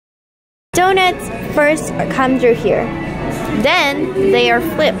Donuts first come through here. Then they are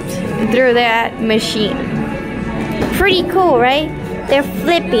flipped through that machine. Pretty cool, right? They're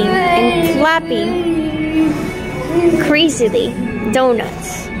flipping and flapping crazily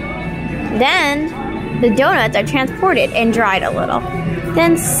donuts. Then the donuts are transported and dried a little.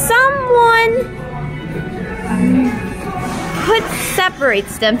 Then someone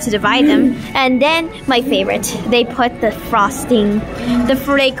separates them to divide them, and then my favorite, they put the frosting.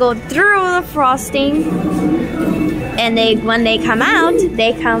 They go through the frosting, and when they come out,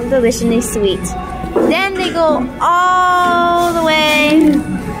 they come deliciously sweet. Then they go all the way.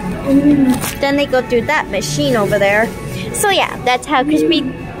 Then they go through that machine over there. So yeah, that's how crispy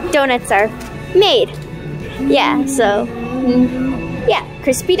donuts are made. Yeah, so yeah,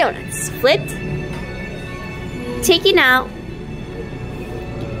 crispy donuts flipped, taken out,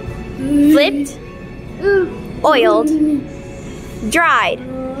 flipped, oiled, dried,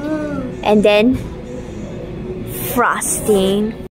 and then frosting.